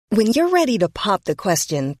When you're ready to pop the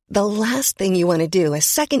question, the last thing you want to do is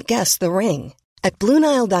second-guess the ring. At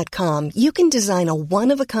BlueNile.com, you can design a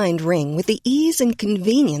one-of-a-kind ring with the ease and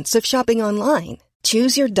convenience of shopping online.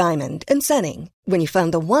 Choose your diamond and setting. When you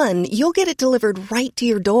find the one, you'll get it delivered right to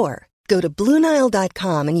your door. Go to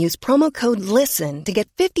BlueNile.com and use promo code LISTEN to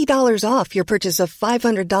get $50 off your purchase of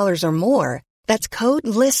 $500 or more. That's code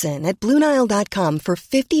LISTEN at BlueNile.com for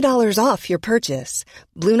 $50 off your purchase.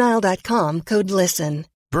 BlueNile.com, code LISTEN.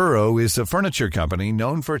 Burrow is a furniture company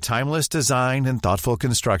known for timeless design and thoughtful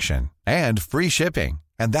construction, and free shipping,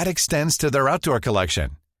 and that extends to their outdoor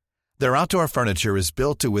collection. Their outdoor furniture is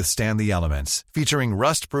built to withstand the elements, featuring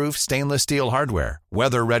rust-proof stainless steel hardware,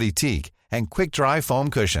 weather-ready teak, and quick-dry foam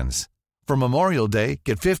cushions. For Memorial Day,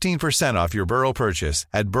 get 15% off your Burrow purchase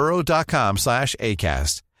at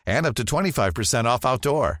burrow.com/ACAST and up to 25% off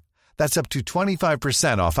outdoor. That's up to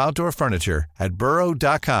 25% off outdoor furniture at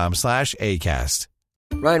burrow.com/ACAST.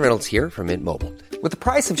 Ryan Reynolds here from Mint Mobile. With the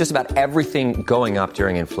price of just about everything going up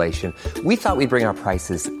during inflation, we thought we'd bring our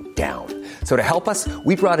prices down. So to help us,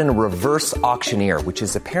 we brought in a reverse auctioneer, which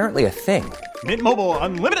is apparently a thing. Mint Mobile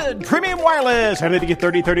Unlimited Premium Wireless. How to get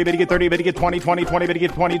 30, 30, bit to get 30, bit to get 20, 20, 20, bit to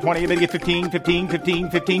get 20, 20, bit to get 15, 15, 15,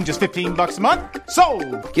 15, just $15 a month?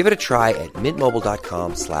 Sold! Give it a try at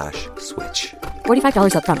mintmobile.com/switch.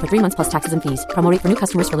 $45 up front for 3 months plus taxes and fees. Promo rate for new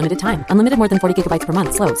customers for limited time. Unlimited more than 40 gigabytes per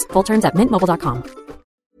month. Slows full terms at mintmobile.com.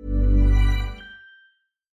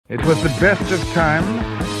 It was the best of times.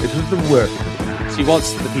 It was the worst of times. She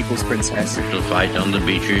was the people's princess. To fight on the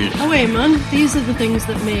beaches. Oh wait, man. These are the things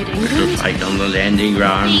that made England. To fight on the landing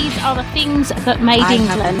ground. These are the things that made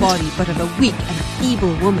England. I have the body but of a weak and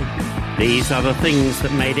feeble woman. These are the things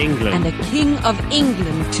that made England. And the King of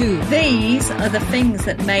England too. These are the things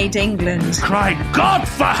that made England. Cry God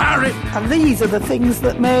for Harry! And these are the things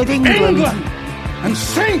that made England. And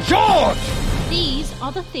St. George! These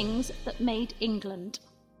are the things that made England.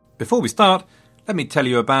 Before we start, let me tell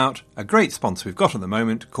you about a great sponsor we've got at the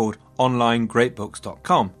moment called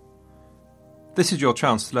OnlineGreatBooks.com. This is your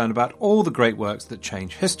chance to learn about all the great works that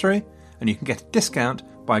change history, and you can get a discount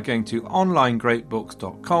by going to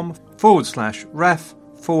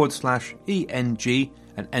OnlineGreatBooks.com/ref/ENG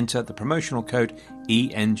and enter the promotional code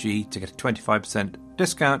ENG to get a 25%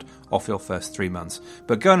 discount off your first 3 months.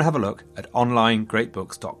 But go and have a look at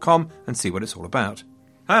OnlineGreatBooks.com and see what it's all about.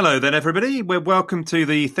 Hello then, everybody. We're welcome to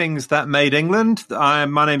the Things That Made England.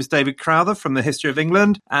 My name is David Crowther from the History of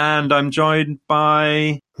England, and I'm joined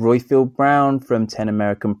by Roifield Brown from 10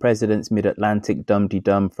 American Presidents, Mid-Atlantic,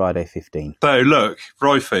 Dum-de-Dum, Friday 15. So look,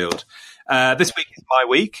 Roifield, this week is my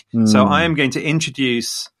week, so I am going to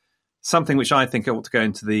introduce something which I think ought to go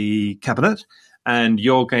into the cabinet, and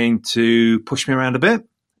you're going to push me around a bit,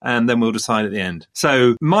 and then we'll decide at the end.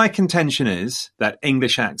 So my contention is that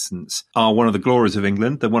English accents are one of the glories of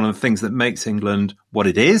England. They're one of the things that makes England what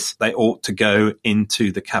it is. They ought to go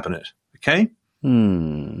into the cabinet. Okay?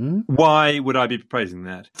 Why would I be proposing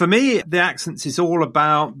that? For me, the accents is all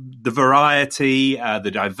about the variety, the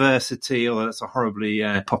diversity, although that's a horribly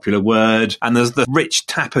popular word. And there's the rich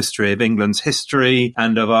tapestry of England's history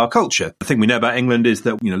and of our culture. The thing we know about England is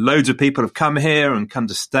that, loads of people have come here and come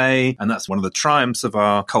to stay. And that's one of the triumphs of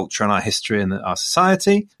our culture and our history and our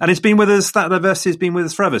society. And it's been with us, that diversity has been with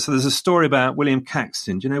us forever. So there's a story about William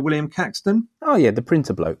Caxton. Do you know William Caxton? Oh, yeah, the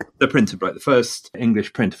printer bloke. The printer bloke, the first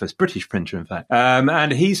English printer, first British printer, in fact.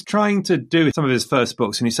 And he's trying to do some of his first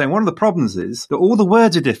books, and he's saying one of the problems is that all the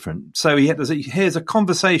words are different. So he hears a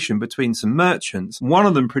conversation between some merchants. One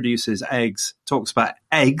of them produces eggs, talks about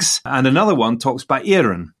eggs, and another one talks about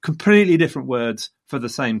iron. Completely different words for the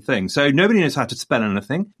same thing. So nobody knows how to spell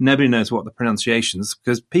anything. Nobody knows what the pronunciations,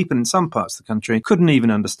 because people in some parts of the country couldn't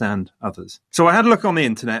even understand others. So I had a look on the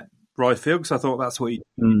internet, Roifield, because I thought that's what you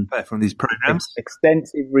prepare from these programs.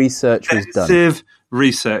 Extensive research was done. Extensive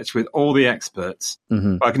research with all the experts.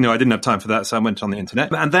 I didn't have time for that, so I went on the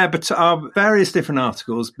internet. And there are various different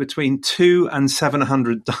articles between 200 and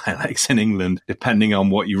 700 dialects in England, depending on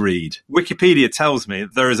what you read. Wikipedia tells me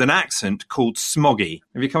there is an accent called smoggy.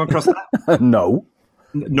 Have you come across that? No.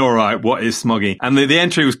 Nor right, what is smoggy? And the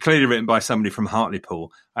entry was clearly written by somebody from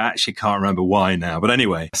Hartlepool. I actually can't remember why now. But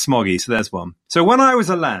anyway, smoggy, so there's one. So when I was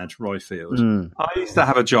a lad, Roifield, I used to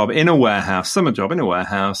have a job in a warehouse, summer job in a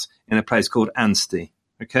warehouse in a place called Anstey.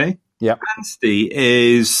 Okay? Yeah. Anstey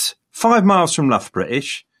is 5 miles from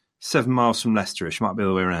Loughborough-ish, 7 miles from Leicester-ish. Might be the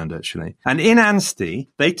other way around, actually. And in Anstey,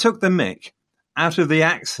 they took the mick out of the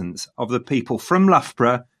accents of the people from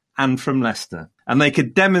Loughborough and from Leicester. And they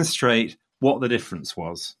could demonstrate what the difference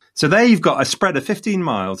was. So there you've got a spread of 15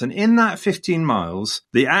 miles, and in that 15 miles,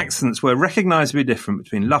 the accents were recognisably different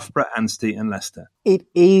between Loughborough, Anstey and Leicester. It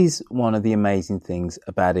is one of the amazing things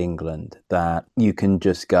about England that you can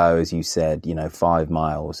just go, as you said, 5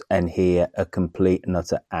 miles and hear a complete and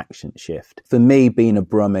utter accent shift. For me, being a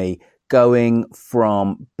Brummie, going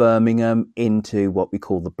from Birmingham into what we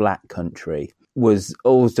call the Black Country was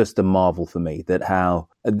always just a marvel for me, that how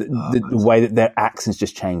the way that their accents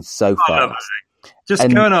just changed so fast. Just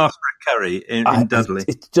go and ask Rick Curry in Dudley.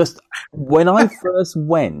 It's just, when I first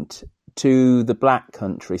went to the Black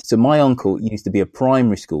Country, so my uncle used to be a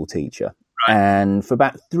primary school teacher, right. And for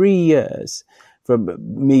about 3 years, from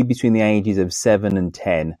me between the ages of 7 and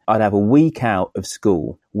 10, I'd have a week out of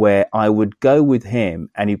school where I would go with him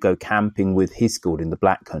and he'd go camping with his school in the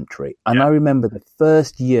Black Country. And I remember the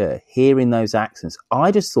first year hearing those accents, I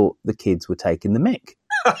just thought the kids were taking the mick.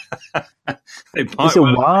 It's a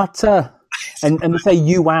water. And they say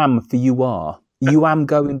you am for you are. You am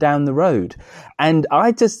going down the road. And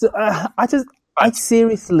I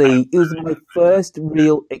seriously, it was my first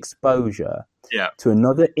real exposure to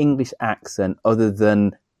another English accent other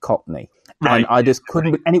than Cockney. Right. And I just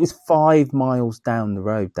couldn't, and it was 5 miles down the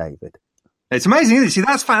road, David. It's amazing, isn't it? See,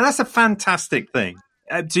 that's a fantastic thing.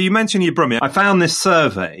 So you mentioned your Brummie. I found this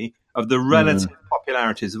survey of the relative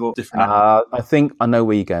popularities of all different I think I know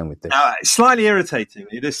where you're going with this. Now, slightly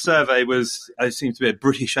irritatingly, this survey seems to be a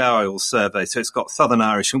British Isles survey, so it's got Southern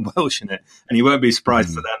Irish and Welsh in it, and you won't be surprised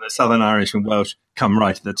to learn that Southern Irish and Welsh come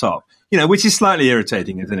right at the top. Which is slightly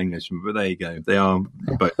irritating as an Englishman, but there you go. They are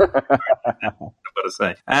both. I've got to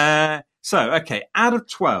say. So, okay, out of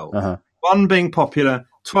 12, 1 being popular,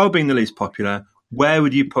 12 being the least popular, where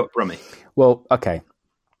would you put Brummie? Well, okay.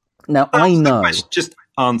 Now, I know. Just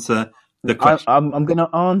answer the question. I'm going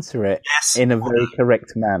to answer it in a very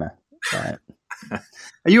correct manner. Right.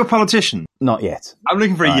 Are you a politician? Not yet. I'm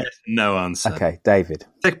looking for a yes and no answer. Okay, David.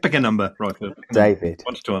 Pick a number, right? David.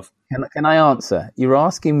 1 to 12. Can I answer? You're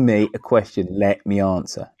asking me a question. Let me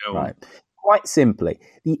answer. Go right. On. Quite simply,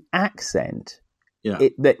 the accent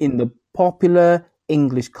that in the popular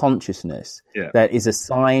English consciousness that is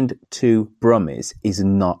assigned to Brummies is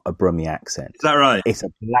not a Brummie accent. Is that right? It's a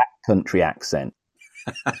Black Country accent.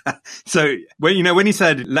 So when you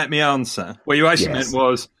said "let me answer," what you actually meant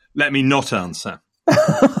was "let me not answer."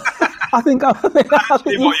 I think what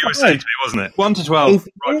you were saying to me, wasn't it? 1 to 12.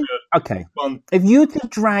 Okay. If you were to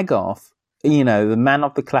drag off, the man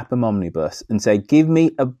of the Clapham omnibus and say, "Give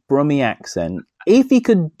me a Brummie accent," if he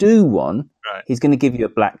could do one, he's going to give you a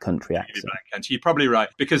Black Country accent. Black Country. You're probably right,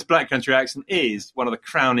 because Black Country accent is one of the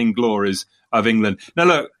crowning glories of England. Now,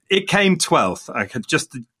 look, it came 12th. I could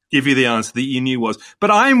just give you the answer that you knew was.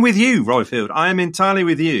 But I'm with you, Royfield. I am entirely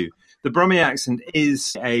with you. The Brummie accent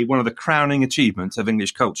is one of the crowning achievements of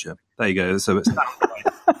English culture. There you go. So it's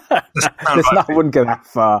I wouldn't go that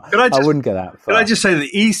far. I wouldn't go that far. Could I just say that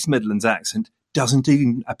the East Midlands accent doesn't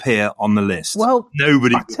even appear on the list? Well,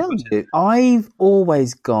 nobody. I tell you, I've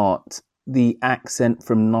always got the accent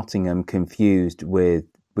from Nottingham confused with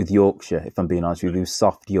Yorkshire, if I'm being honest with you,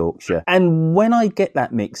 soft Yorkshire. And when I get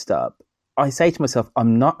that mixed up, I say to myself,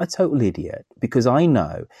 I'm not a total idiot, because I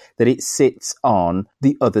know that it sits on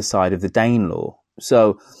the other side of the Danelaw.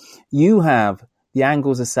 So you have the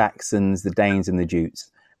Angles, the Saxons, the Danes and the Jutes,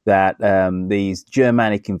 that these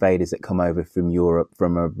Germanic invaders that come over from Europe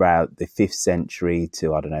from about the 5th century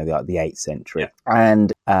to, I don't know, the 8th century.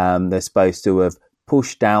 And they're supposed to have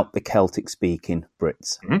pushed out the Celtic-speaking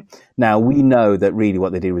Brits. Mm-hmm. Now, we know that really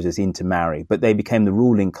what they did was just intermarry, but they became the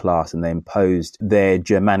ruling class and they imposed their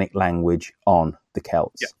Germanic language on the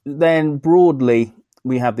Celts. Then, broadly,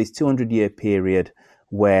 we have this 200-year period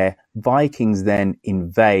where Vikings then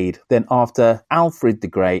invade. Then after Alfred the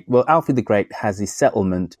Great has his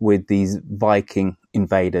settlement with these Viking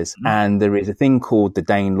invaders, and there is a thing called the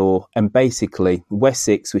Danelaw, and basically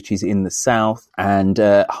Wessex, which is in the south, and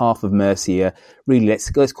half of Mercia, really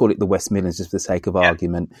let's call it the West Midlands just for the sake of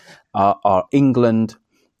argument, are England,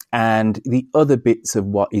 and the other bits of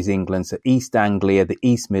what is England, so East Anglia, the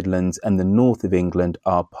East Midlands, and the north of England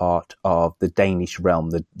are part of the Danish realm,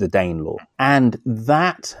 the Danelaw. And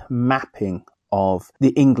that mapping of the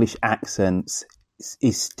English accents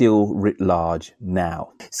is still writ large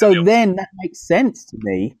now. So then that makes sense to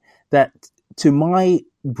me that to my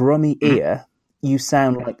Brummie ear, you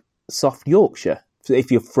sound like soft Yorkshire. So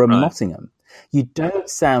if you're from Nottingham, you don't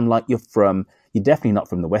sound like you're definitely not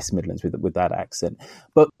from the West Midlands with that accent.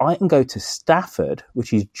 But I can go to Stafford,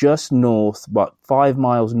 which is just north, 5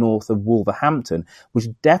 miles north of Wolverhampton, which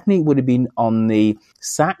definitely would have been on the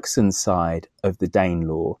Saxon side of the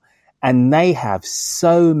Danelaw. And they have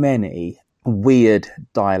so many weird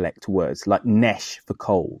dialect words like nesh for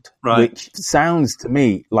cold, right, which sounds to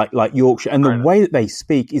me like Yorkshire. And the way that they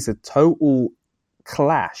speak is a total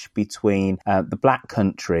clash between the Black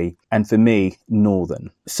Country and, for me,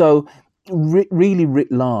 Northern. So really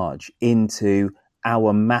writ large into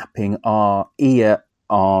our mapping our ear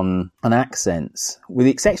on accents, with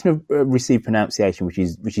the exception of received pronunciation, which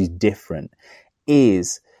is different,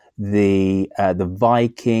 is the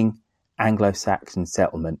Viking Anglo-Saxon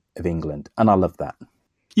settlement of England, and I love that.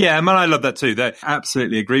 Yeah, I mean, I love that too. I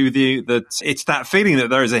absolutely agree with you that it's that feeling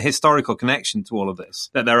that there is a historical connection to all of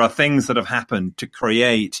this, that there are things that have happened to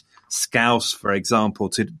create Scouse, for example,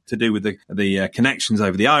 to do with the connections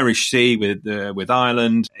over the Irish Sea with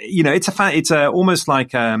Ireland. You know, it's almost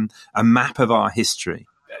like a map of our history,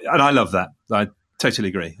 and I love that. I totally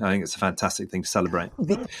agree. I think it's a fantastic thing to celebrate.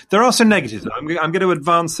 There are some negatives. I'm going to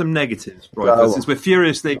advance some negatives, Roy, since we're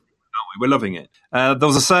furiously. We're loving it. There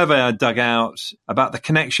was a survey I dug out about the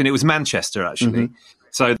connection. It was Manchester, actually. Mm-hmm.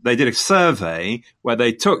 So they did a survey where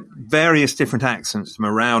they took various different accents from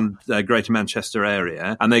around the Greater Manchester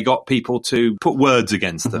area, and they got people to put words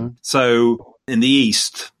against them. So in the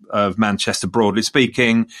east of Manchester, broadly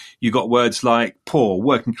speaking, you got words like poor,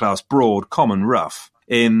 working class, broad, common, rough.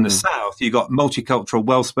 In the south, you got multicultural,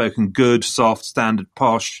 well-spoken, good, soft, standard,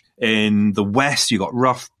 posh. In the west, you got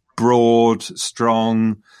rough, broad,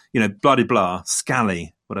 strong, bloody blah,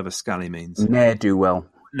 scally, whatever scally means. Ne'er-do-well.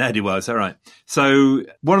 Ne'er-do-well, is that right? So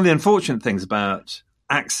one of the unfortunate things about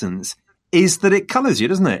accents is that it colours you,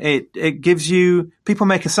 doesn't it? It gives you, people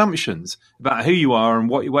make assumptions about who you are and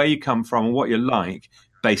where you come from and what you're like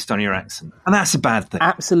based on your accent. And that's a bad thing.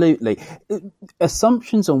 Absolutely.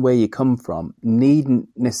 Assumptions on where you come from needn't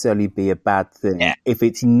necessarily be a bad thing if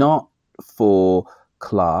it's not for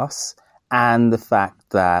class and the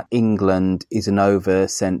fact that England is an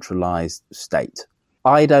over-centralised state.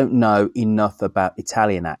 I don't know enough about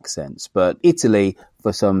Italian accents, but Italy,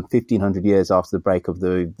 for some 1,500 years after the break of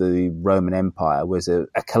the Roman Empire, was a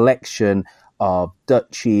collection of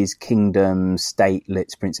duchies, kingdoms,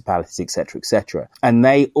 statelets, principalities, etc., etc. And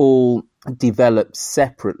they all developed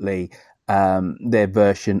separately their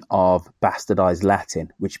version of bastardized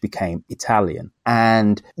Latin, which became Italian.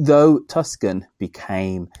 And though Tuscan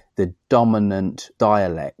became the dominant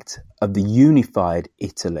dialect of the unified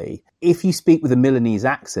Italy, if you speak with a Milanese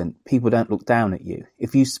accent, people don't look down at you.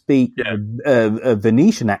 If you speak a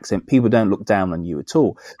Venetian accent, people don't look down on you at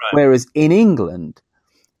all. Right. Whereas in England,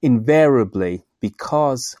 invariably,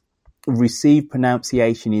 because received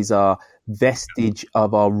pronunciation is our vestige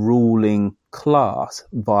of our ruling class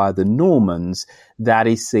via the Normans, that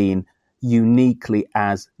is seen uniquely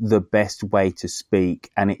as the best way to speak,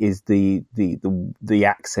 and it is the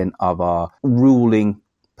accent of our ruling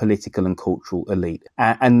political and cultural elite,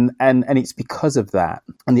 and it's because of that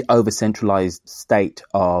and the over centralized state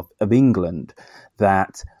of England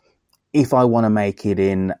that if I want to make it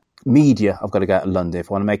in media, I've got to go to London.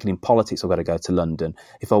 If I want to make it in politics, I've got to go to London.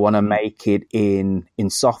 If I want to make it in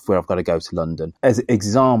software, I've got to go to London. As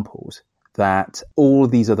examples that all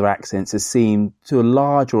of these other accents are seen to a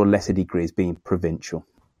larger or lesser degree as being provincial.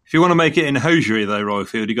 If you want to make it in hosiery, though,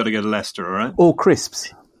 Royfield, you've got to go to Leicester, all right? Or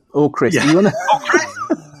crisps. Or crisps. Yeah. You want to...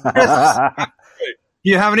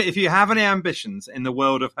 If you have any ambitions in the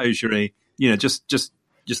world of hosiery, just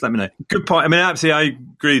let me know. Good point. I mean, absolutely, I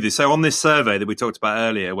agree with you. So on this survey that we talked about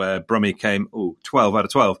earlier, where Brummie came 12 out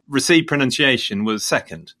of 12, received pronunciation was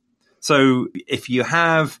second. So if you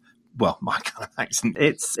have, my kind of accent,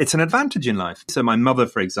 it's an advantage in life. So my mother,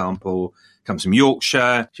 for example, comes from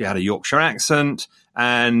Yorkshire. She had a Yorkshire accent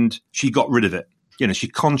and she got rid of it. She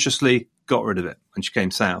consciously got rid of it when she came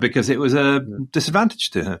south because it was a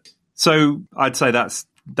disadvantage to her. So I'd say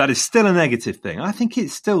that is still a negative thing. I think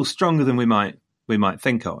it's still stronger than we might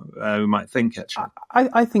think actually.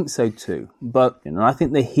 I think so too. But I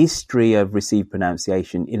think the history of received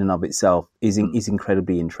pronunciation in and of itself is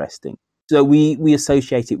incredibly interesting. So we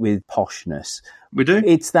associate it with poshness. We do.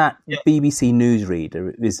 It's that BBC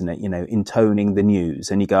newsreader, isn't it? Intoning the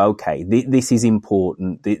news, and you go, okay, this is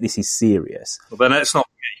important. This is serious. Well, then let's not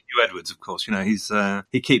forget Hugh Edwards, of course.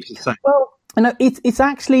 He keeps it safe. Well, it's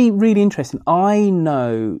actually really interesting. I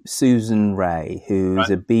know Susan Ray, who's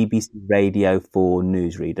a BBC Radio 4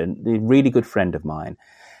 newsreader, a really good friend of mine.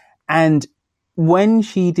 And when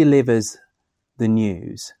she delivers the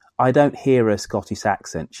news, I don't hear a Scottish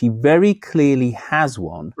accent. She very clearly has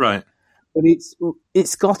one. Right. But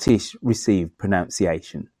it's Scottish received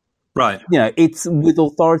pronunciation. Right. It's with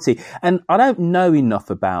authority. And I don't know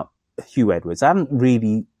enough about Hugh Edwards. I haven't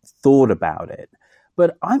really thought about it.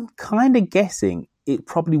 But I'm kind of guessing it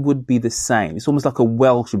probably would be the same. It's almost like a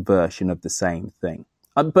Welsh version of the same thing.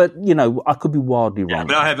 But, you know, I could be wildly wrong.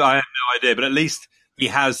 But I have no idea, but at least he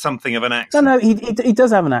has something of an accent. No, he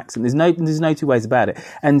does have an accent. There's no two ways about it.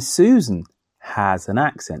 And Susan has an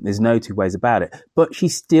accent. There's no two ways about it. But she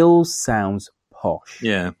still sounds posh.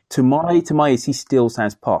 Yeah. To my ears, he still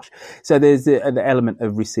sounds posh. So there's an element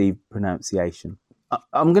of received pronunciation.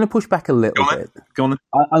 I'm going to push back a little bit. Go on.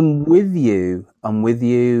 I'm with you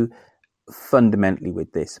fundamentally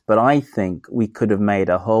with this, but I think we could have made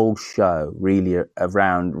a whole show really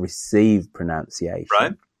around received pronunciation.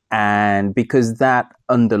 Right. And because that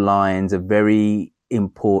underlines a very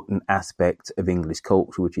important aspect of English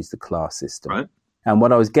culture, which is the class system. Right. And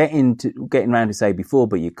what I was getting around to say before,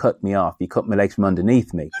 but you cut me off, you cut my legs from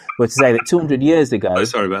underneath me, was to say that 200 years ago... Oh,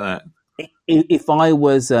 sorry about that. If I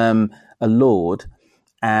was a lord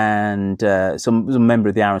and some member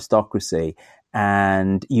of the aristocracy,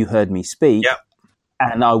 and you heard me speak,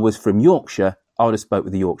 and I was from Yorkshire, I would have spoke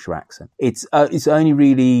with a Yorkshire accent. It's only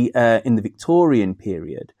really in the Victorian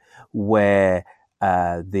period where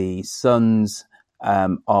the sons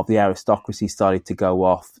of the aristocracy started to go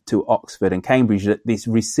off to Oxford and Cambridge that this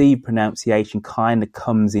received pronunciation kind of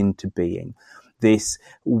comes into being. This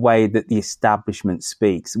way that the establishment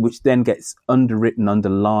speaks, which then gets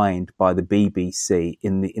underlined by the BBC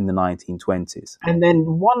in the 1920s. And then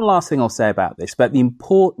one last thing I'll say about this, about the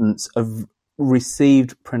importance of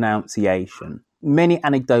received pronunciation. Many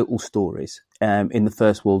anecdotal stories in the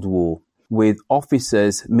First World War with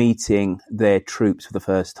officers meeting their troops for the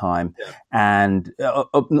first time. Yeah. And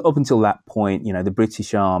up until that point, you know, the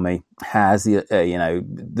British Army has the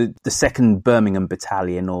 2nd Birmingham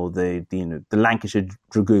Battalion or the Lancashire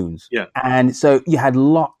Dragoons. Yeah. And so you had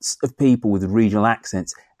lots of people with regional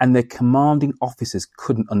accents and their commanding officers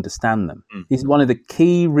couldn't understand them. This is one of the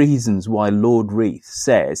key reasons why Lord Reith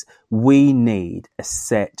says we need a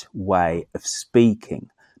set way of speaking,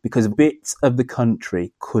 because bits of the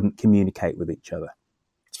country couldn't communicate with each other.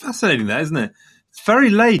 It's fascinating, that, isn't it? It's very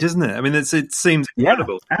late, isn't it? I mean, it seems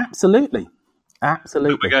incredible. Yeah, absolutely.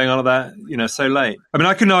 We're going on about that, so late. I mean,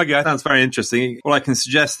 I can argue that sounds very interesting. All I can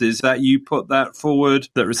suggest is that you put that forward,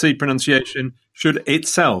 that received pronunciation should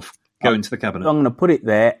itself go into the cabinet. I'm going to put it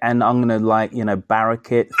there, and I'm going to,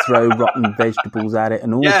 barrack it, throw rotten vegetables at it,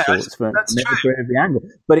 and all sorts for every angle.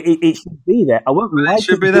 But it should be there. I won't like it. It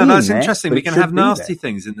should be there. That's interesting. We can have nasty there.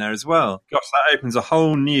 Things in there as well. Gosh, that opens a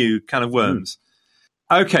whole new can of worms.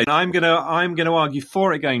 Okay, I'm going to argue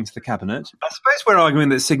for it going to the cabinet. I suppose we're arguing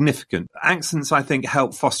that it's significant. Accents, I think,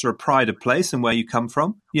 help foster a pride of place and where you come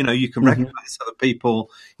from. You can recognise other people.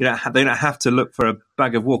 They don't have to look for a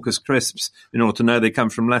bag of Walker's crisps in order to know they come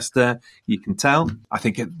from Leicester. You can tell. I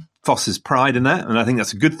think it fosters pride in that, and I think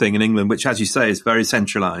that's a good thing in England, which, as you say, is very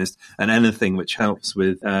centralised. And anything which helps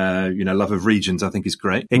with, love of regions, I think, is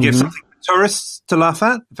great. It gives something for tourists to laugh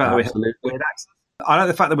at. In fact, absolutely. We have accents. I like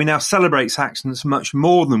the fact that we now celebrate accents much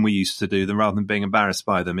more than we used to do, rather than being embarrassed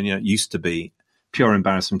by them. And, it used to be pure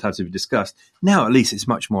embarrassment had to be discussed. Now, at least it's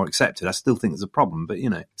much more accepted. I still think there's a problem, but,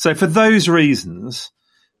 So for those reasons,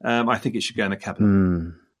 I think it should go in the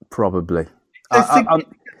cabinet. Probably. It's a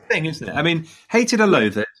thing, isn't it? I mean, hate it or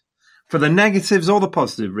loathe it, for the negatives or the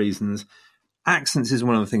positive reasons, accents is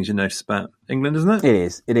one of the things you notice about England, isn't it? It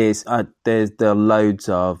is. There are loads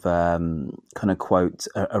of kind of quotes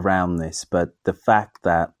around this, but the fact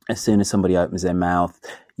that as soon as somebody opens their mouth,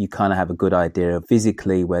 you kind of have a good idea of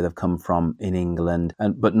physically where they've come from in England.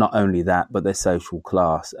 But not only that, but their social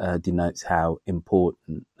class denotes how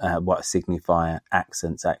important, what a signifier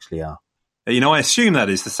accents actually are. I assume that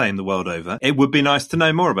is the same the world over. It would be nice to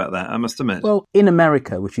know more about that, I must admit. Well, in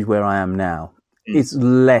America, which is where I am now, it's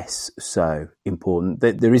less so important.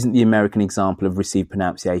 There isn't the American example of received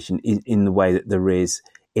pronunciation in the way that there is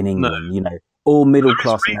in England. No. All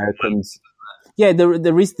middle-class Americans. Yeah,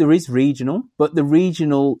 there is regional, but the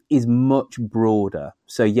regional is much broader.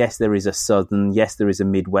 So yes, there is a Southern, yes, there is a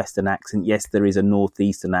Midwestern accent, yes, there is a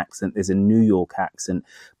Northeastern accent, there's a New York accent,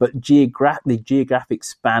 but the geographic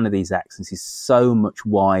span of these accents is so much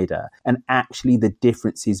wider, and actually the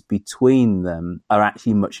differences between them are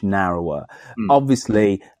actually much narrower.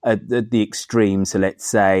 Obviously, at the extremes, so let's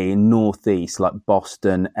say Northeast, like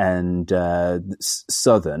Boston and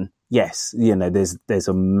Southern, yes, there's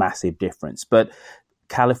a massive difference. But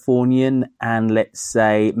Californian and, let's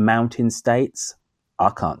say, mountain states, I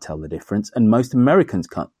can't tell the difference. And most Americans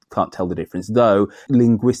can't tell the difference, though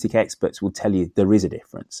linguistic experts will tell you there is a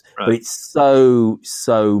difference. Right. But it's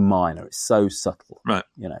so minor. It's so subtle. Right.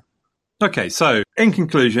 Okay, so in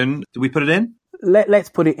conclusion, do we put it in? Let's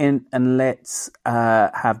put it in, and let's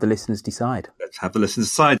have the listeners decide. Let's have the listeners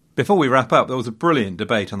decide. Before we wrap up, there was a brilliant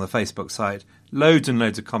debate on the Facebook site Loads and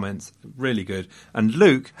loads of comments. Really good. And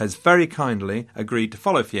Luke has very kindly agreed to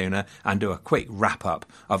follow Fiona and do a quick wrap-up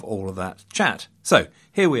of all of that chat. So,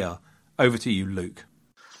 here we are. Over to you, Luke.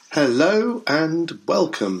 Hello and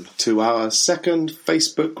welcome to our second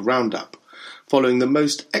Facebook Roundup, following the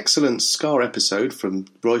most excellent Ska episode from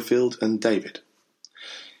Roifield and David.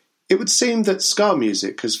 It would seem that ska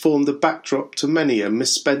music has formed the backdrop to many a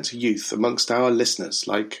misspent youth amongst our listeners,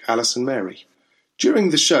 like Alice and Mary.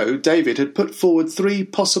 During the show, David had put forward 3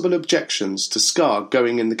 possible objections to ska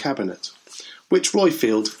going in the cabinet, which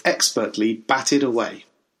Roifield expertly batted away.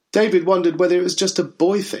 David wondered whether it was just a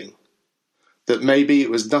boy thing, that maybe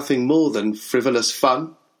it was nothing more than frivolous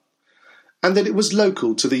fun, and that it was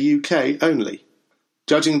local to the UK only.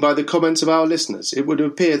 Judging by the comments of our listeners, it would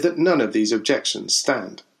appear that none of these objections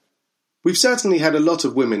stand. We've certainly had a lot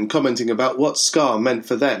of women commenting about what ska meant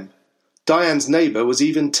for them. Diane's neighbour was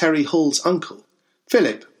even Terry Hall's uncle.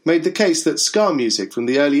 Philip made the case that ska music from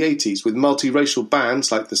the early 80s with multiracial bands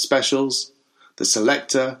like the Specials, the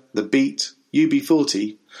Selector, the Beat,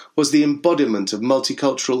 UB40 was the embodiment of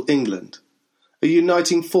multicultural England, a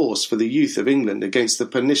uniting force for the youth of England against the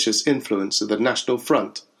pernicious influence of the National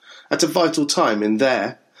Front at a vital time in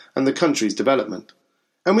their and the country's development.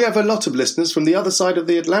 And we have a lot of listeners from the other side of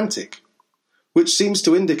the Atlantic, which seems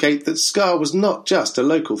to indicate that ska was not just a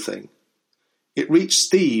local thing. It reached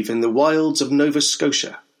Steve in the wilds of Nova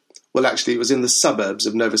Scotia. Well, actually, it was in the suburbs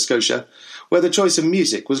of Nova Scotia, where the choice of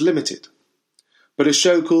music was limited. But a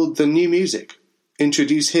show called The New Music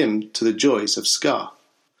introduced him to the joys of ska.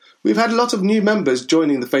 We've had a lot of new members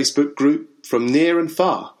joining the Facebook group from near and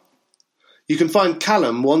far. You can find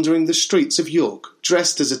Callum wandering the streets of York,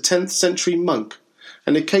 dressed as a 10th century monk,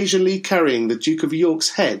 and occasionally carrying the Duke of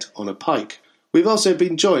York's head on a pike. We've also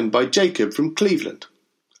been joined by Jacob from Cleveland,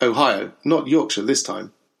 Ohio, not Yorkshire this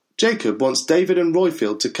time. Jacob wants David and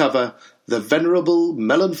Roifield to cover the venerable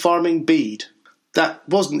melon farming Bede. That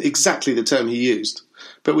wasn't exactly the term he used,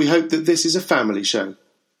 but we hope that this is a family show.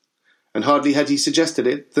 And hardly had he suggested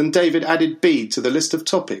it than David added Bede to the list of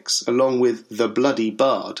topics, along with the bloody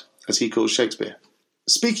bard, as he calls Shakespeare.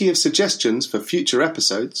 Speaking of suggestions for future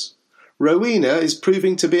episodes, Rowena is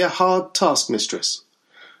proving to be a hard taskmistress,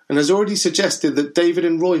 and has already suggested that David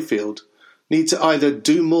and Roifield need to either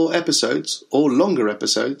do more episodes or longer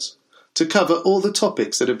episodes to cover all the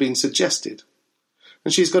topics that have been suggested.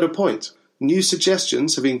 And she's got a point. New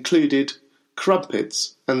suggestions have included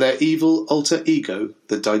crumpets and their evil alter ego,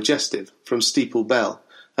 the digestive, from Steeple Bell.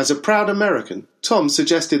 As a proud American, Tom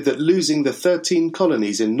suggested that losing the 13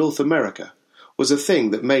 colonies in North America was a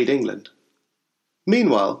thing that made England.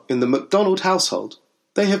 Meanwhile, in the MacDonald household,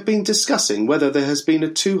 they have been discussing whether there has been a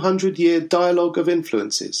 200-year dialogue of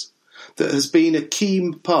influences that has been a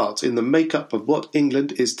key part in the make-up of what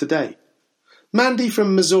England is today. Mandy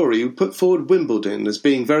from Missouri put forward Wimbledon as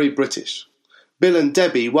being very British. Bill and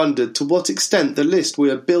Debbie wondered to what extent the list we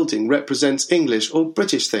are building represents English or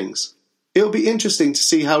British things. It will be interesting to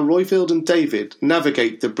see how Roifield and David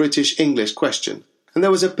navigate the British-English question, and there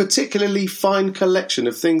was a particularly fine collection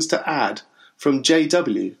of things to add from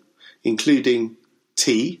JW, including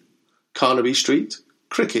tea, Carnaby Street,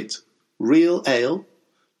 cricket, real ale,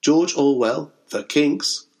 George Orwell, The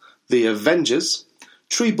Kinks, The Avengers,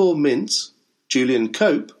 Trebor Mint, Julian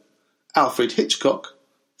Cope, Alfred Hitchcock,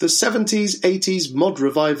 the 70s, 80s mod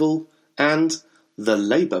revival, and the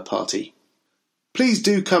Labour Party. Please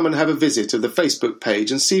do come and have a visit of the Facebook page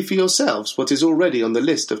and see for yourselves what is already on the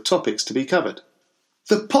list of topics to be covered.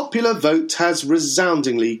 The popular vote has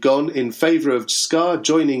resoundingly gone in favour of ska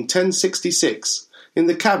joining 1066 in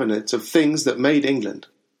the cabinet of things that made England.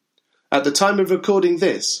 At the time of recording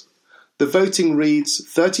this, the voting reads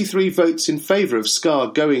 33 votes in favour of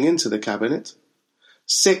ska going into the cabinet,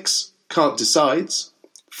 6 can't decides,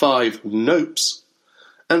 5 nopes,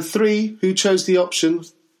 and 3 who chose the option,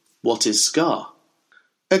 what is ska?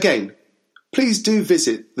 Again, please do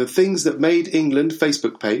visit the Things That Made England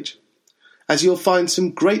Facebook page, as you'll find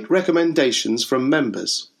some great recommendations from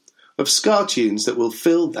members of ska tunes that will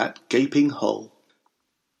fill that gaping hole.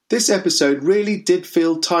 This episode really did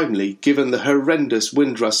feel timely given the horrendous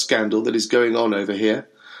Windrush scandal that is going on over here,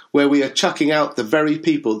 where we are chucking out the very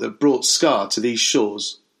people that brought ska to these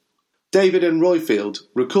shores. David and Roifield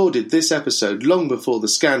recorded this episode long before the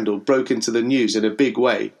scandal broke into the news in a big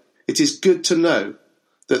way. It is good to know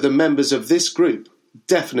that the members of this group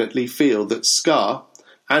definitely feel that ska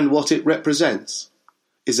and what it represents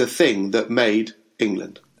is a thing that made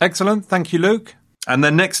England. Excellent. Thank you, Luke. And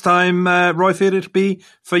then next time, Roifield, it'll be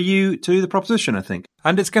for you to do the proposition, I think.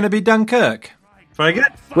 And it's going to be Dunkirk. Very good.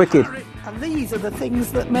 Wicked. And these are the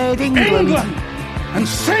things that made England. And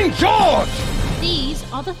St. George! These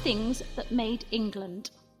are the things that made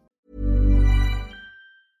England.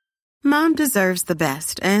 Mom deserves the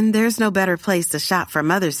best, and there's no better place to shop for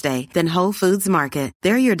Mother's Day than Whole Foods Market.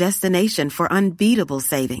 They're your destination for unbeatable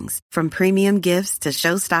savings, from premium gifts to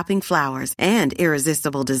show-stopping flowers and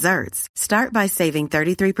irresistible desserts. Start by saving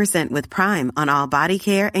 33% with Prime on all body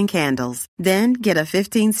care and candles. Then get a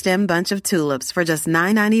 15-stem bunch of tulips for just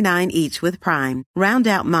 $9.99 each with Prime. Round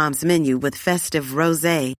out Mom's menu with festive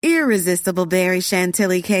rosé, irresistible berry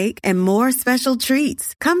chantilly cake, and more special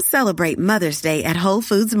treats. Come celebrate Mother's Day at Whole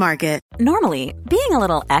Foods Market. Normally, being a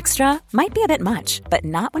little extra might be a bit much, but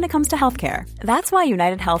not when it comes to healthcare. That's why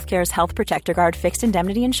United Healthcare's Health Protector Guard fixed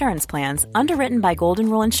indemnity insurance plans, underwritten by Golden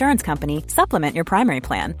Rule Insurance Company, supplement your primary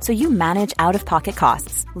plan so you manage out-of-pocket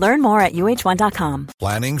costs. Learn more at uh1.com.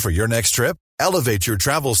 Planning for your next trip? Elevate your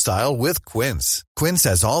travel style with Quince. Quince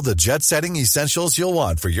has all the jet-setting essentials you'll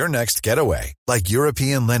want for your next getaway, like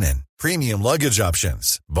European linen, premium luggage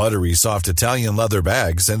options, buttery soft Italian leather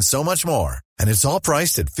bags, and so much more. And it's all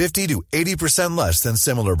priced at 50 to 80% less than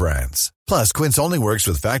similar brands. Plus, Quince only works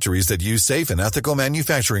with factories that use safe and ethical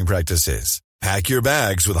manufacturing practices. Pack your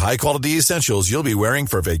bags with high-quality essentials you'll be wearing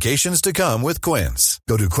for vacations to come with Quince.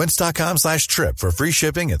 Go to quince.com/trip for free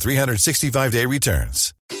shipping and 365-day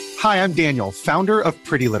returns. Hi, I'm Daniel, founder of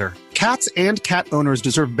Pretty Litter. Cats and cat owners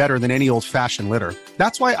deserve better than any old-fashioned litter.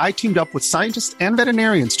 That's why I teamed up with scientists and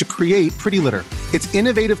veterinarians to create Pretty Litter. Its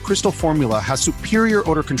innovative crystal formula has superior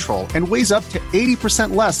odor control and weighs up to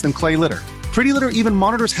 80% less than clay litter. Pretty Litter even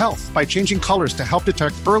monitors health by changing colors to help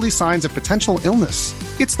detect early signs of potential illness.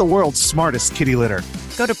 It's the world's smartest kitty litter.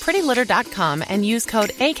 Go to prettylitter.com and use code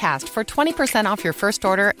ACAST for 20% off your first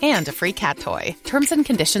order and a free cat toy. Terms and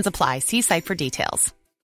conditions apply. See site for details.